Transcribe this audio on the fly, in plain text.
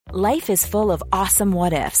Life is full of awesome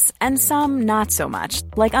what-ifs, and some not so much,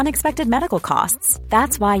 like unexpected medical costs.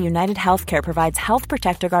 That's why United Healthcare provides Health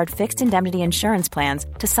Protector Guard fixed indemnity insurance plans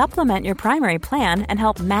to supplement your primary plan and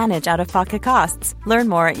help manage out-of-pocket costs. Learn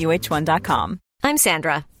more at uh1.com. I'm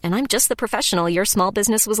Sandra, and I'm just the professional your small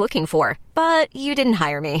business was looking for. But you didn't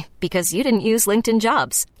hire me because you didn't use LinkedIn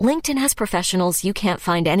Jobs. LinkedIn has professionals you can't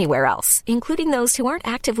find anywhere else, including those who aren't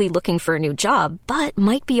actively looking for a new job, but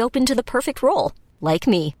might be open to the perfect role, like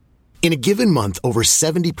me. In a given month, over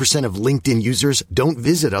 70% of LinkedIn users don't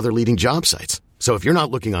visit other leading job sites. So if you're not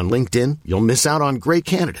looking on LinkedIn, you'll miss out on great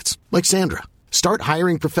candidates like Sandra. Start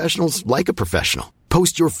hiring professionals like a professional.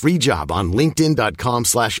 Post your free job on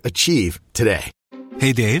linkedin.com/achieve today.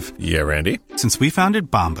 Hey, Dave. Yeah, Randy. Since we founded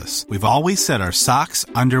Bombas, we've always said our socks,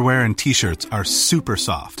 underwear, and T-shirts are super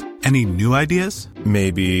soft. Any new ideas?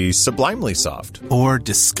 Maybe sublimely soft. Or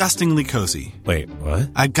disgustingly cozy. Wait, what?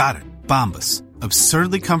 I got it. Bombas.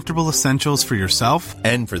 Absurdly comfortable essentials for yourself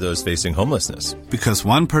and for those facing homelessness. Because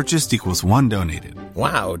one purchased equals one donated.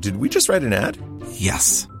 Wow, did we just write an ad?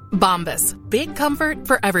 Yes. Bombas. Big comfort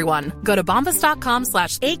for everyone. Go to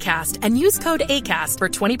bombas.com/ACAST and use code ACAST for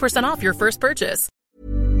 20% off your first purchase.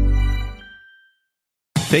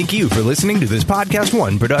 Thank you for listening to this Podcast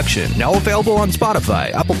One production. Now available on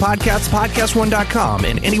Spotify, Apple Podcasts, PodcastOne.com,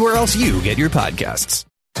 and anywhere else you get your podcasts.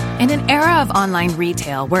 In an era of online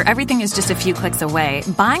retail where everything is just a few clicks away,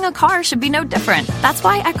 buying a car should be no different. That's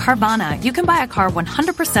why at Carvana, you can buy a car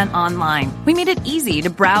 100% online. We made it easy to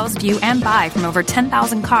browse, view, and buy from over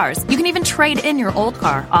 10,000 cars. You can even trade in your old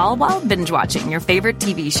car, all while binge-watching your favorite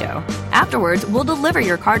TV show. Afterwards, we'll deliver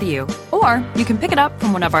your car to you. Or you can pick it up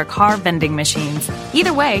from one of our car vending machines.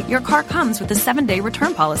 Either way, your car comes with a 7-day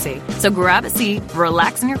return policy. So grab a seat,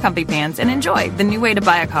 relax in your comfy pants, and enjoy the new way to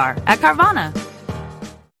buy a car at Carvana.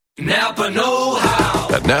 Napa know-how.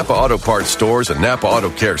 At Napa Auto Parts stores and Napa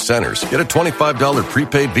Auto Care centers, get a $25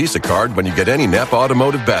 prepaid Visa card when you get any Napa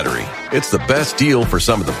Automotive battery. It's the best deal for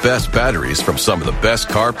some of the best batteries from some of the best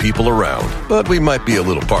car people around. But we might be a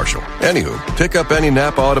little partial. Anywho, pick up any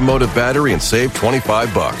Napa Automotive battery and save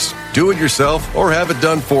 $25. Do it yourself or have it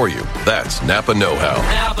done for you. That's Napa know-how.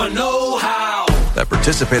 Napa know-how. At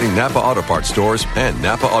participating Napa Auto Parts stores and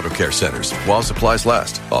Napa Auto Care centers while supplies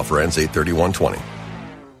last. Offer ends 8/31/20.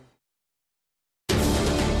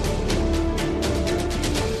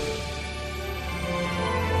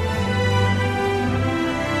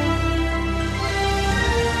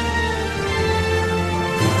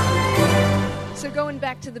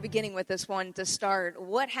 Back to the beginning with this one to start.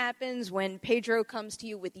 What happens when Pedro comes to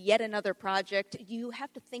you with yet another project? Do you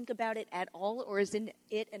have to think about it at all, or is it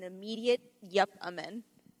an immediate, yep, I'm in?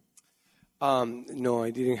 No, I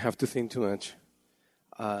didn't have to think too much.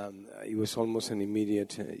 It was almost an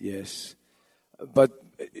immediate yes. But,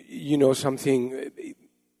 you know, something,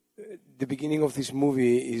 the beginning of this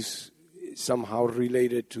movie is somehow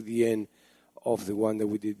related to the end of the one that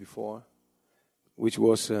we did before, which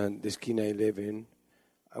was The Esquina I Live In.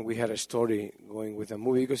 And we had a story going with the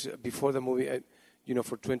movie, because before the movie,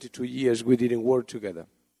 for 22 years, we didn't work together.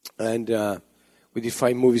 And we did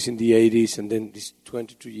 5 movies in the 80s, and then these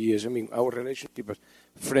 22 years. I mean, our relationship,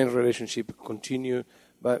 friend relationship continued,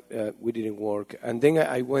 but we didn't work. And then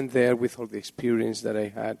I went there with all the experience that I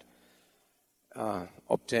had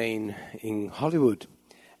obtained in Hollywood.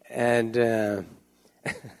 And I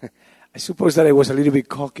suppose that I was a little bit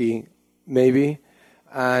cocky, maybe.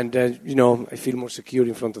 And, I feel more secure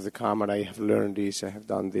in front of the camera. I have learned this. I have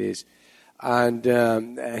done this. And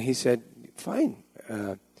he said, fine.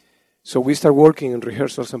 So we started working in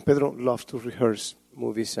rehearsals. And Pedro loved to rehearse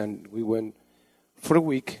movies. And we went for a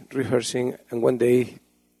week rehearsing. And one day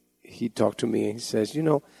he talked to me. And he says,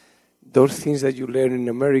 those things that you learn in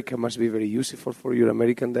America must be very useful for your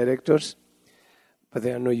American directors. But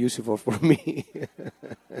they are not useful for me.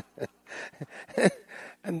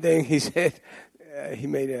 And then he said... he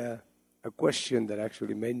made a question that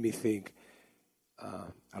actually made me think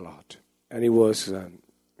a lot. And it was,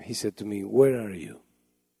 he said to me, where are you?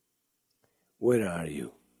 Where are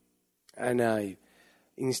you? And I,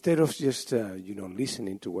 instead of just,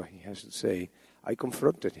 listening to what he has to say, I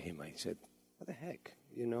confronted him. I said, what the heck,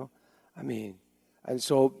 and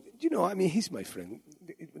so, he's my friend.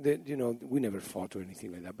 We never fought or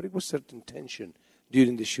anything like that, but it was certain tension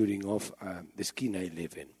during the shooting of The Esquina I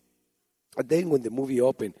Live In. But then when the movie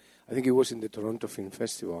opened, I think it was in the Toronto Film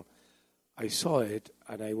Festival, I saw it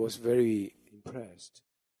and I was very impressed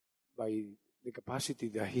by the capacity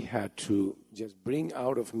that he had to just bring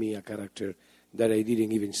out of me a character that I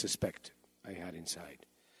didn't even suspect I had inside.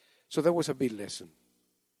 So that was a big lesson.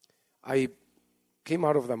 I came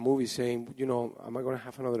out of that movie saying, am I going to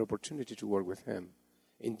have another opportunity to work with him?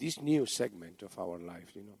 in this new segment of our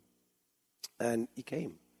life, you know. And it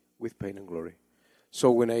came with Pain and Glory.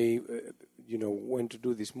 So when I, went to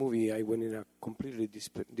do this movie, I went in a completely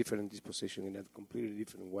different disposition, in a completely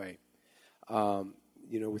different way,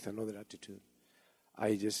 with another attitude.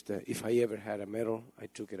 I just, if I ever had a medal, I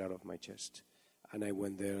took it out of my chest. And I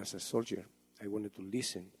went there as a soldier. I wanted to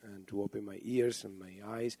listen and to open my ears and my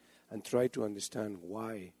eyes and try to understand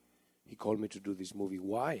why he called me to do this movie,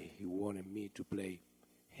 why he wanted me to play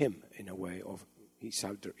him in a way, of his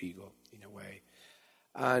alter ego in a way.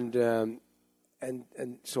 And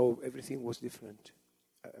so everything was different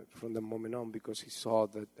from the moment on, because he saw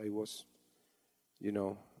that I was,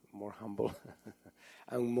 more humble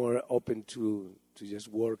and more open to just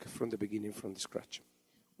work from the beginning, from the scratch.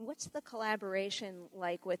 What's the collaboration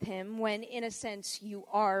like with him when, in a sense, you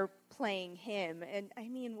are playing him? And I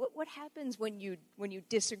mean, what happens when you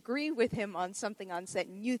disagree with him on something on set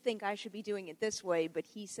and you think I should be doing it this way, but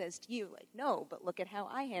he says to you, like, no, but look at how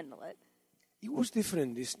I handle it? It was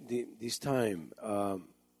different this time.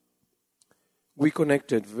 We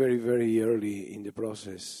connected very, very early in the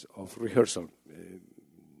process of rehearsal.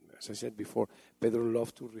 As I said before, Pedro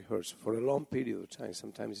loved to rehearse for a long period of time.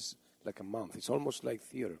 Sometimes it's like a month. It's almost like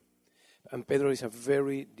theater. And Pedro is a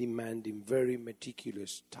very demanding, very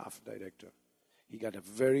meticulous, tough director. He got a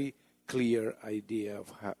very clear idea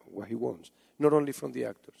of what he wants, not only from the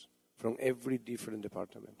actors, from every different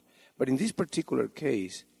department. But in this particular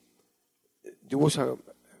case, there was an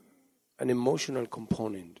emotional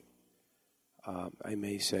component, I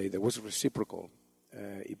may say, that was reciprocal.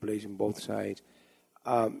 It plays in both sides.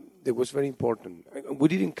 That was very important. We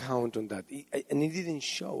didn't count on that. And it didn't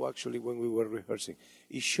show, actually, when we were rehearsing.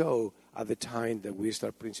 It showed at the time that we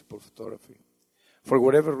started principal photography. For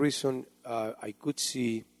whatever reason, I could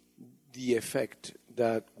see the effect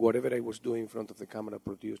that whatever I was doing in front of the camera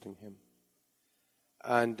produced in him.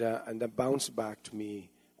 And that bounced back to me.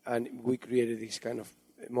 And we created this kind of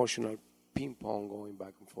emotional ping-pong going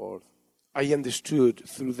back and forth. I understood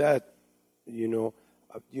through that, the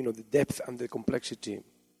depth and the complexity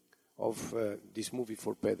of this movie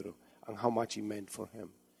for Pedro and how much it meant for him.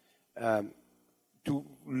 To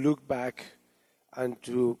look back and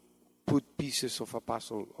to put pieces of a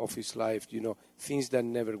puzzle of his life, things that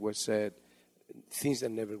never were said, things that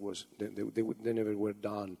never they never were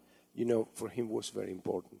done, for him was very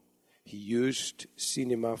important. He used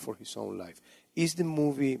cinema for his own life. Is the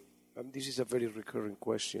movie, this is a very recurring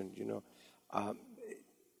question,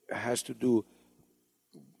 has to do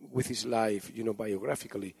with his life,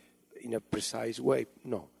 biographically, in a precise way?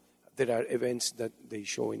 No. There are events that they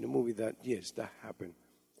show in the movie that, yes, that happened,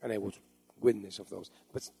 and I was witness of those.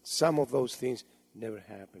 But some of those things never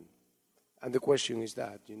happened. And the question is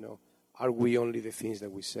that, are we only the things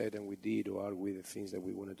that we said and we did, or are we the things that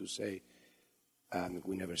we wanted to say and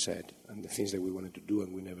we never said, and the things that we wanted to do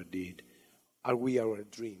and we never did? Are we our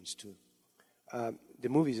dreams too? The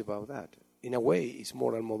movie is about that. In a way, it's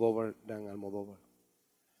more Almodóvar than Almodóvar,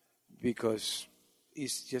 because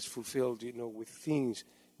it's just fulfilled, with things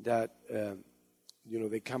that,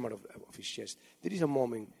 they come out of his chest. There is a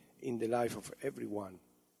moment in the life of everyone,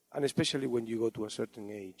 and especially when you go to a certain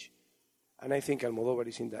age, and I think Almodóvar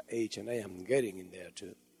is in that age, and I am getting in there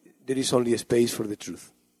too. There is only a space for the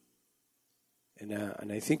truth.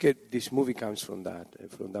 And I think this movie comes from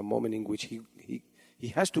that moment in which he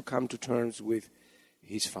has to come to terms with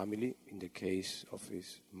his family, in the case of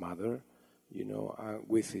his mother,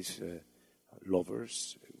 with his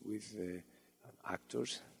lovers, with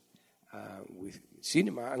actors, with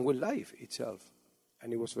cinema, and with life itself.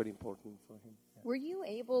 And it was very important for him. Were you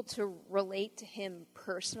able to relate to him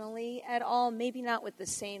personally at all? Maybe not with the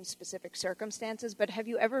same specific circumstances, but have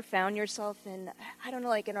you ever found yourself in,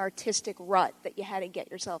 like an artistic rut that you had to get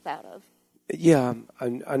yourself out of? Yeah,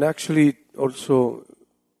 and actually also,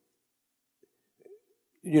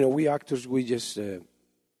 we actors, we just,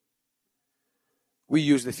 we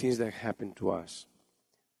use the things that happen to us,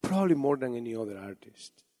 probably more than any other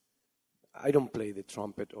artist. I don't play the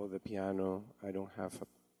trumpet or the piano. I don't have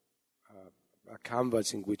a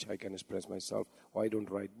canvas in which I can express myself, or I don't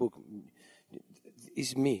write book.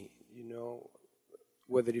 It's me,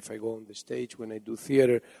 whether if I go on the stage, when I do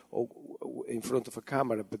theater, or in front of a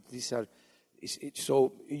camera, but these are,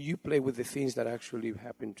 so you play with the things that actually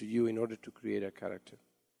happen to you in order to create a character.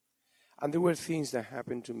 And there were things that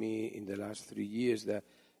happened to me in the last 3 years that,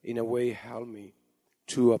 in a way, helped me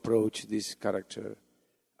to approach this character.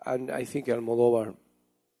 And I think Almodóvar,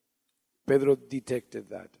 Pedro detected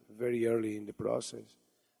that very early in the process.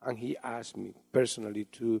 And he asked me personally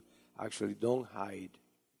to actually don't hide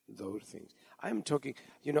those things. I'm talking,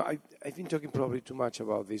 I've been talking probably too much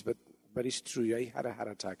about this, but But it's true, I had a heart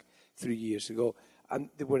attack 3 years ago, and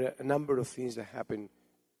there were a number of things that happened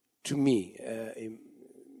to me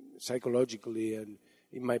psychologically and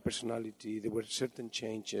in my personality. There were certain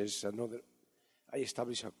changes. I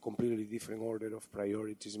established a completely different order of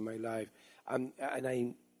priorities in my life, and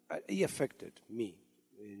it affected me,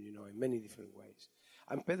 in many different ways.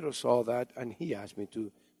 And Pedro saw that, and he asked me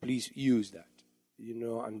to please use that,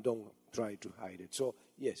 and don't try to hide it. So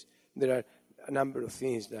yes, there are a number of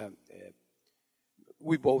things that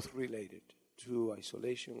we both related to: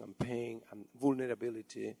 isolation and pain and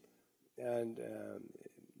vulnerability, and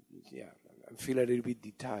I feel a little bit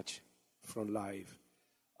detached from life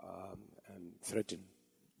and threatened.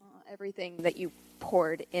 Everything that you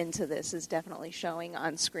poured into this is definitely showing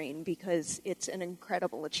on screen, because it's an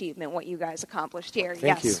incredible achievement what you guys accomplished here.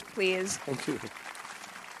 Thank you. Please. Thank you.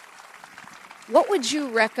 What would you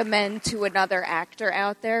recommend to another actor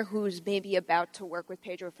out there who's maybe about to work with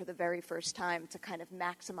Pedro for the very first time to kind of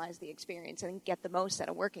maximize the experience and get the most out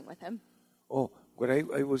of working with him? What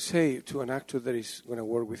I will say to an actor that is going to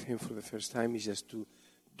work with him for the first time is just to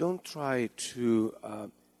don't try to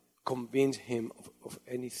convince him of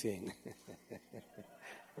anything.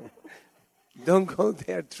 Don't go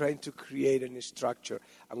there trying to create a structure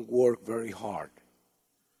and work very hard.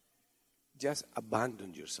 Just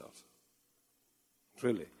abandon yourself.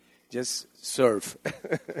 Really. Just serve.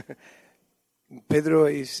 Pedro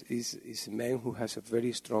is a man who has a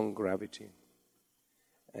very strong gravity.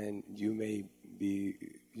 And you may be,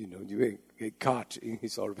 you may get caught in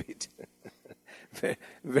his orbit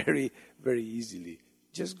very, very easily.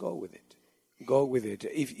 Just go with it. Go with it.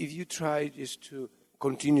 If you try just to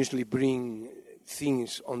continuously bring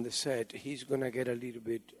things on the set, he's going to get a little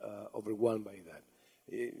bit overwhelmed by that.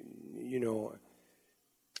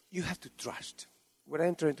 You have to trust. What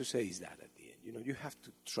I'm trying to say is that at the end, you have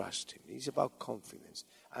to trust him. It's about confidence.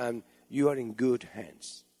 And you are in good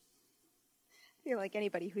hands. I feel like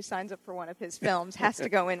anybody who signs up for one of his films has to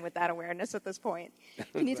go in with that awareness at this point.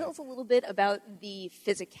 Can you tell us a little bit about the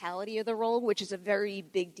physicality of the role, which is a very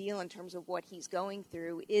big deal in terms of what he's going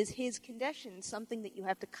through? Is his condition something that you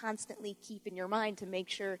have to constantly keep in your mind to make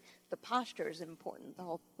sure the posture is important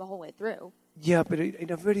the whole way through? Yeah, but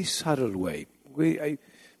in a very subtle way.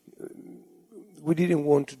 We didn't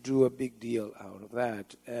want to do a big deal out of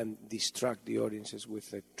that and distract the audiences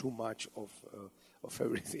with too much of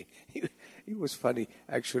everything. It was funny,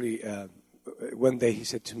 actually. One day he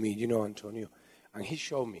said to me, Antonio, and he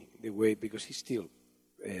showed me the way, because he still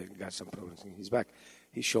got some problems in his back.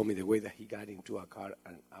 He showed me the way that he got into a car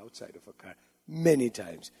and outside of a car many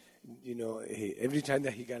times. Every time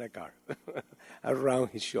that he got a car around,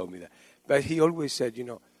 he showed me that. But he always said,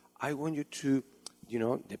 I want you to,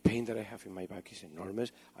 the pain that I have in my back is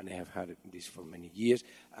enormous, and I have had this for many years,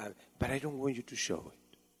 but I don't want you to show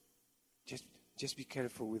it. Just be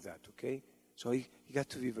careful with that, okay? So he got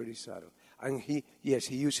to be very subtle. And he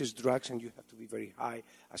uses drugs, and you have to be very high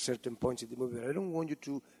at certain points in the movie, but I don't want you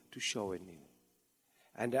to show it, Nina.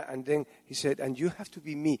 And then he said, and you have to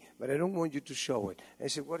be me, but I don't want you to show it. And I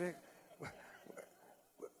said,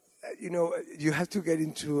 you have to get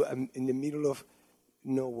into in the middle of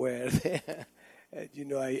nowhere there.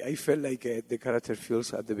 I felt like the character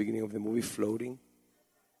feels at the beginning of the movie, floating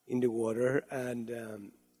in the water.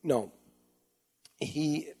 And no,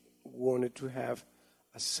 he wanted to have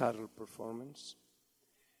a subtle performance.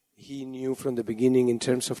 He knew from the beginning, in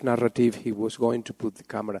terms of narrative, he was going to put the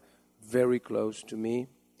camera very close to me.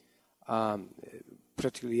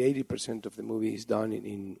 Practically 80% of the movie is done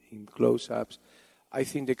in close-ups. I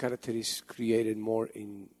think the character is created more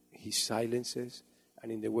in his silences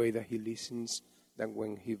and in the way that he listens than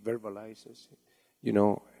when he verbalizes,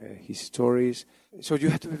 his stories. So you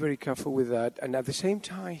have to be very careful with that. And at the same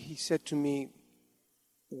time, he said to me,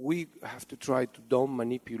 we have to try to don't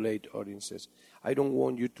manipulate audiences. I don't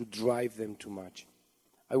want you to drive them too much.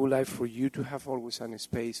 I would like for you to have always a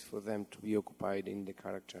space for them to be occupied in the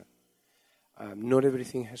character. Not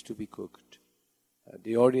everything has to be cooked.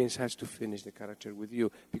 The audience has to finish the character with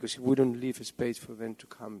you, because if we don't leave a space for them to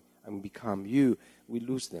come and become you, we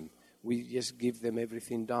lose them. We just give them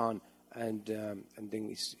everything done, and then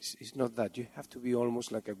it's not that. You have to be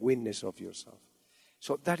almost like a witness of yourself.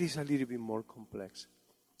 So that is a little bit more complex.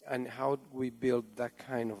 And how we build that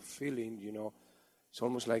kind of feeling, it's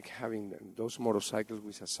almost like having those motorcycles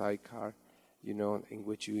with a sidecar, in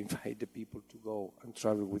which you invite the people to go and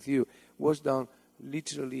travel with you, was done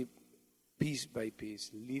literally piece by piece,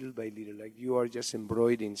 little by little, like you are just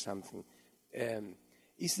embroidering something.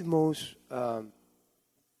 It's the most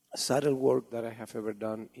subtle work that I have ever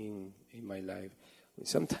done in my life.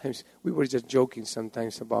 Sometimes, we were just joking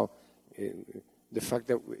sometimes about the fact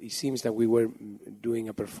that it seems that we were doing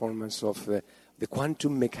a performance of the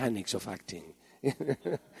quantum mechanics of acting.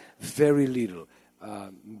 Very little,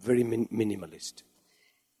 very minimalist.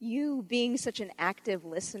 You being such an active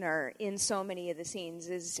listener in so many of the scenes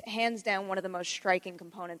is hands down one of the most striking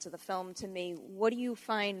components of the film to me. What do you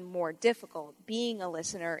find more difficult, being a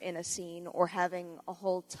listener in a scene or having a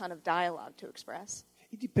whole ton of dialogue to express?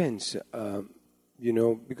 It depends,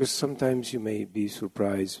 because sometimes you may be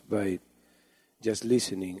surprised by just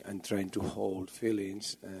listening and trying to hold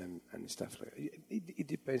feelings and stuff like that. It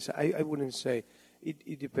depends. I wouldn't say.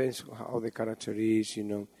 It depends how the character is,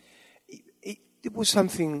 There was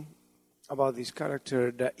something about this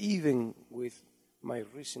character that even with my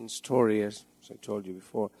recent story, as I told you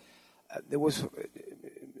before, there was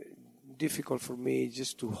difficult for me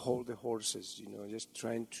just to hold the horses, just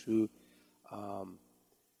trying to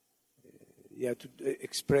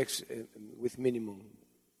express with minimum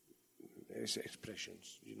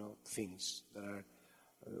expressions, things that are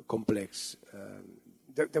complex.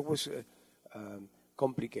 That was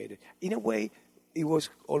complicated. In a way, it was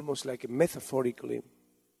almost like metaphorically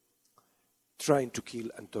trying to kill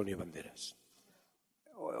Antonio Banderas.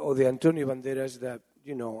 Or the Antonio Banderas that,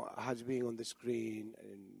 has been on the screen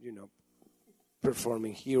and,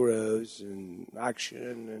 performing heroes and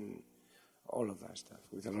action and all of that stuff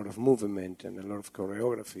with a lot of movement and a lot of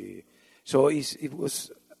choreography. So it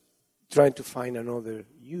was trying to find another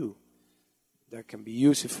you that can be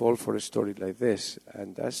useful for a story like this.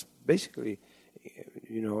 And that's basically,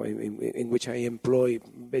 in which I employ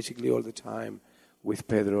basically all the time with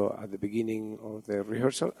Pedro at the beginning of the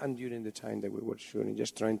rehearsal and during the time that we were shooting,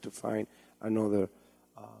 just trying to find another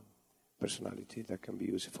personality that can be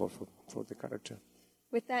useful for the character.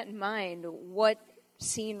 With that in mind, what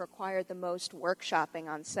scene required the most workshopping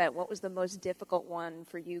on set? What was the most difficult one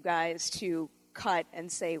for you guys to cut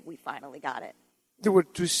and say, we finally got it? There were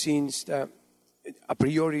two scenes that a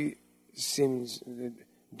priori seems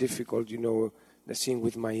difficult, the scene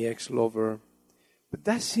with my ex-lover. But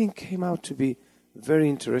that scene came out to be very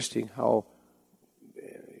interesting how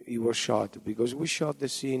it was shot, because we shot the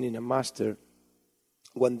scene in a master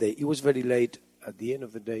one day. It was very late, at the end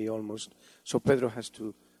of the day almost, so Pedro has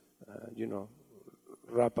to,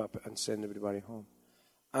 wrap up and send everybody home.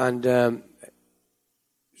 And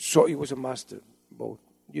so it was a master, both.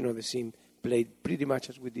 The scene played pretty much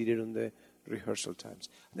as we did it on the rehearsal times.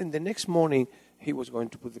 And then the next morning, he was going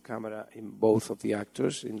to put the camera in both of the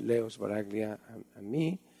actors, in Leo Sbaraglia and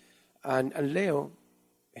me. And Leo,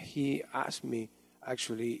 he asked me,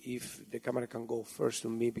 actually, if the camera can go first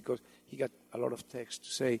on me, because he got a lot of text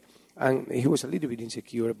to say. And he was a little bit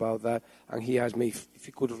insecure about that. And he asked me if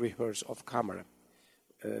he could rehearse off camera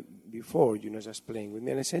before, just playing with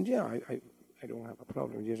me. And I said, yeah, I don't have a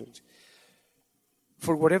problem.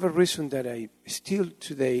 For whatever reason that I still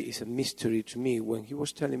today is a mystery to me, when he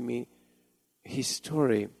was telling me his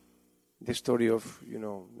story, the story of,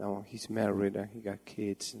 now he's married and he got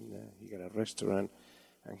kids and he got a restaurant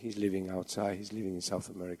and he's living outside, he's living in South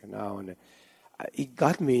America now. And it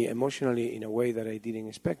got me emotionally in a way that I didn't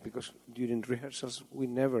expect, because during rehearsals we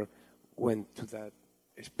never went to that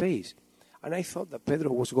space. And I thought that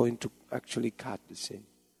Pedro was going to actually cut the scene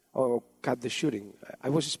or cut the shooting. I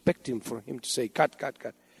was expecting for him to say, cut.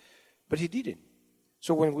 But he didn't.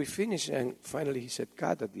 So when we finished and finally he said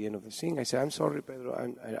cut at the end of the scene, I said, I'm sorry, Pedro,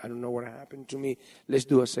 I don't know what happened to me. Let's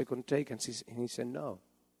do a second take. And he said, no.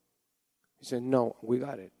 He said, no, we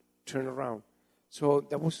got it. Turn around. So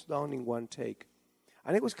that was done in one take.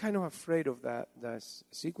 And I was kind of afraid of that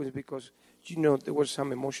sequence because, there were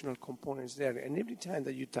some emotional components there. And every time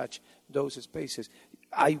that you touch those spaces,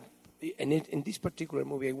 in this particular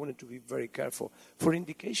movie, I wanted to be very careful for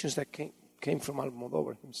indications that came from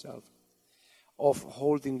Almodóvar himself of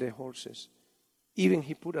holding the horses. Even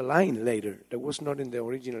he put a line later that was not in the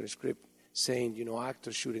original script saying,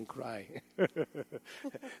 actors shouldn't cry.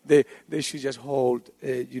 they should just hold,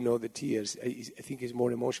 the tears. I think it's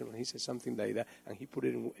more emotional. He said something like that, and he put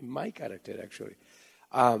it in my character, actually.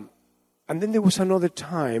 And then there was another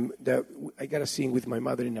time that I got a scene with my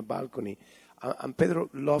mother in a balcony, and Pedro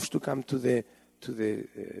loves to come to the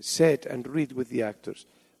set and read with the actors,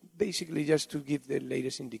 basically just to give the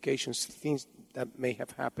latest indications, things that may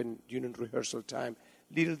have happened during rehearsal time,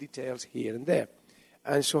 little details here and there.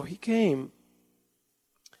 And so he came,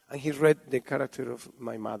 and he read the character of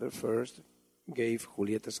my mother first, gave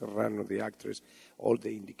Julieta Serrano, the actress, all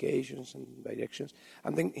the indications and directions,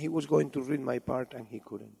 and then he was going to read my part, and he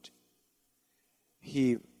couldn't.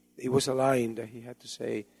 It was a line that he had to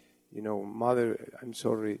say, Mother, I'm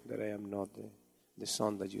sorry that I am not the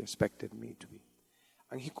son that you expected me to be.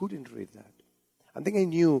 And he couldn't read that. And then I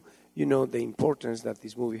knew, the importance that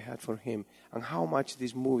this movie had for him and how much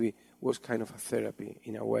this movie was kind of a therapy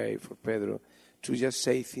in a way for Pedro to just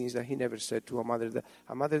say things that he never said to a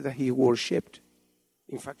mother that he worshipped.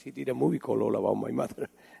 In fact, he did a movie called All About My Mother.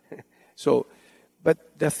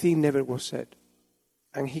 But the thing never was said.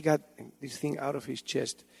 And he got this thing out of his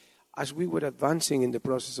chest. As we were advancing in the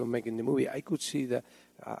process of making the movie, I could see that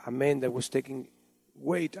a man that was taking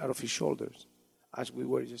weight out of his shoulders as we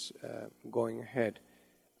were just going ahead.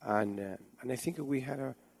 And I think we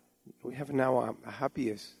have now the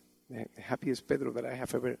happiest Pedro that I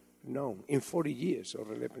have ever known in 40 years of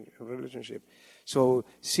relationship. So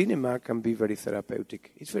cinema can be very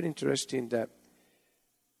therapeutic. It's very interesting that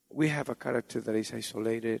we have a character that is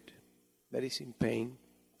isolated, that is in pain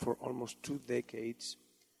for almost 2 decades.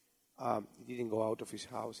 He didn't go out of his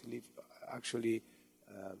house. He lived actually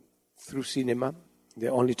through cinema. The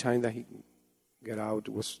only time that he got out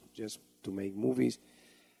was just to make movies.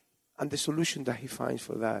 And the solution that he finds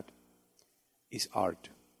for that is art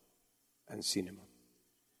and cinema.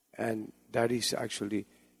 And that is actually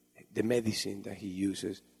the medicine that he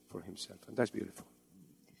uses for himself. And that's beautiful.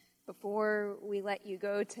 Before we let you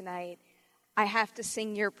go tonight, I have to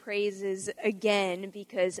sing your praises again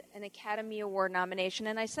because an Academy Award nomination,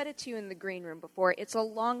 and I said it to you in the green room before, it's a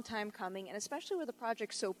long time coming, and especially with a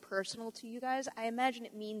project so personal to you guys, I imagine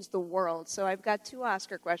it means the world. So I've got 2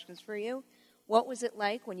 Oscar questions for you. What was it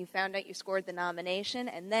like when you found out you scored the nomination?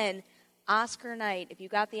 And then, Oscar night, if you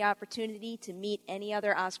got the opportunity to meet any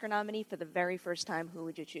other Oscar nominee for the very first time, who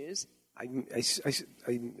would you choose?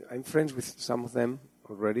 I'm friends with some of them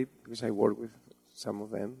already because I work with some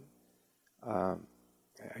of them. I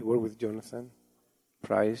work with Jonathan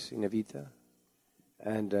Pryce in Evita,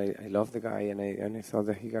 and I love the guy, and I thought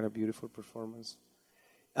that he got a beautiful performance.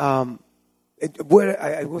 I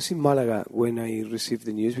was in Malaga when I received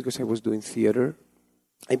the news because I was doing theater.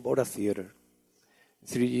 I bought a theater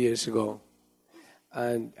 3 years ago,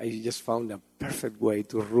 and I just found a perfect way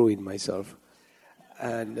to ruin myself.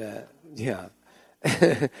 And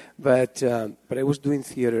but I was doing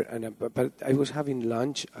theater, but I was having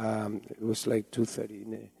lunch. It was like 2:30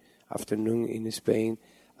 in the afternoon in Spain,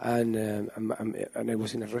 and I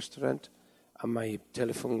was in a restaurant, and my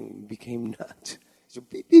telephone became nuts. So, oh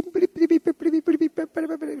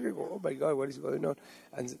my God, what is going on?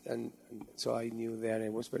 And so I knew that I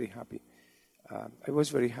was very happy. I was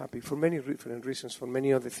very happy for many different reasons, for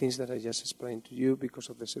many of the things that I just explained to you because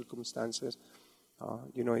of the circumstances.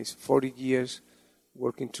 It's 40 years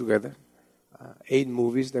working together, 8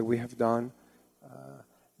 movies that we have done.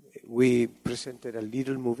 We presented a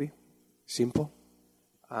little movie, Simple,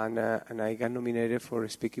 and I got nominated for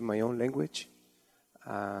speaking my own language.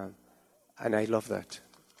 And I love that,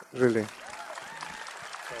 really.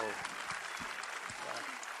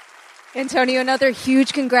 Antonio, another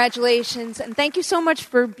huge congratulations. And thank you so much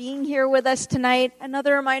for being here with us tonight.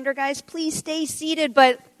 Another reminder, guys, please stay seated,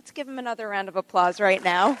 but let's give him another round of applause right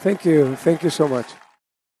now. Thank you. Thank you so much.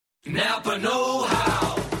 Napa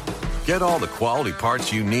Know-How. Get all the quality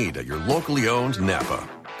parts you need at your locally owned Napa.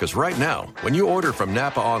 Because right now, when you order from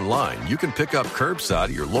Napa online, you can pick up curbside at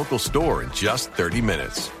your local store in just 30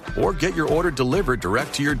 minutes. Or get your order delivered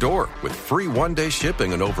direct to your door with free 1-day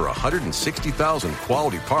shipping on over 160,000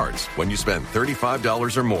 quality parts when you spend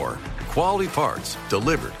 $35 or more. Quality parts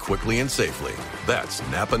delivered quickly and safely. That's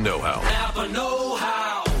Napa Know-How. Napa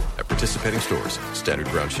Know-How. At participating stores, standard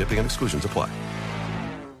ground shipping and exclusions apply.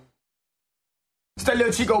 It's that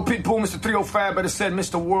little Chico Pitbull, Mr. 305, better said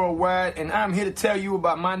Mr. Worldwide, and I'm here to tell you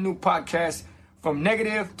about my new podcast, From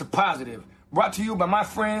Negative to Positive, brought to you by my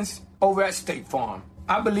friends over at State Farm.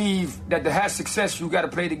 I believe that to have success, you got to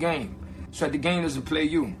play the game, so that the game doesn't play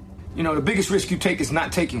you. The biggest risk you take is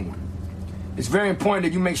not taking one. It's very important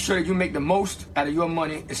that you make sure that you make the most out of your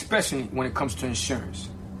money, especially when it comes to insurance.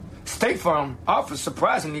 State Farm offers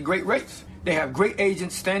surprisingly great rates. They have great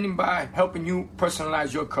agents standing by helping you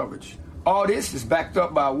personalize your coverage. All this is backed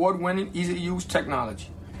up by award-winning, easy-to-use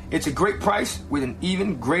technology. It's a great price with an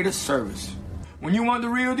even greater service. When you want the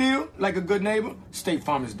real deal, like a good neighbor, State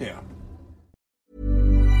Farm is there.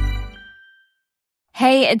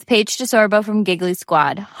 Hey, it's Paige DeSorbo from Giggly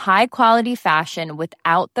Squad. High quality fashion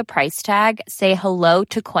without the price tag. Say hello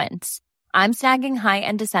to Quince. I'm snagging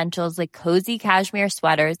high-end essentials like cozy cashmere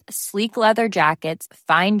sweaters, sleek leather jackets,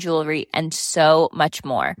 fine jewelry, and so much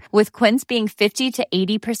more. With Quince being 50 to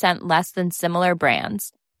 80% less than similar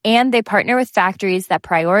brands. And they partner with factories that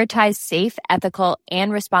prioritize safe, ethical,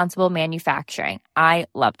 and responsible manufacturing. I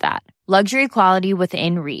love that. Luxury quality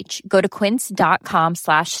within reach. Go to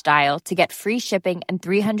quince.com/style to get free shipping and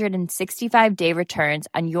 365-day returns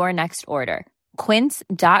on your next order.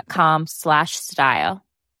 quince.com/style.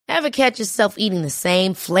 Ever catch yourself eating the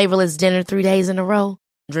same flavorless dinner 3 days in a row?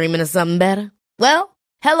 Dreaming of something better? Well,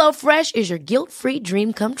 HelloFresh is your guilt-free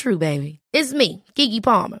dream come true, baby. It's me, Keke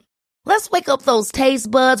Palmer. Let's wake up those taste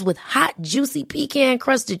buds with hot, juicy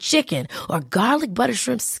pecan-crusted chicken or garlic butter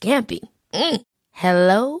shrimp scampi.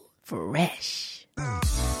 HelloFresh.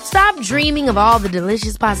 Stop dreaming of all the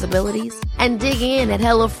delicious possibilities and dig in at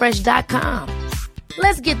HelloFresh.com.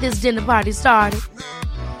 Let's get this dinner party started.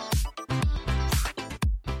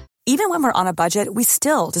 Even when we're on a budget, we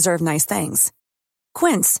still deserve nice things.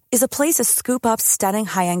 Quince is a place to scoop up stunning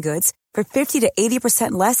high-end goods for 50 to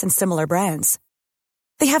 80% less than similar brands.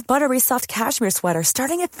 They have buttery soft cashmere sweaters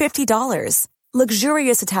starting at $50,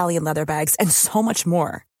 luxurious Italian leather bags, and so much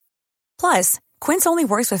more. Plus, Quince only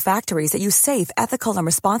works with factories that use safe, ethical, and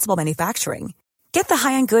responsible manufacturing. Get the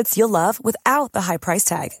high-end goods you'll love without the high price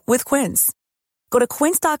tag with Quince. Go to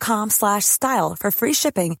quince.com/style for free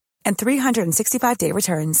shipping and 365-day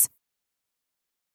returns.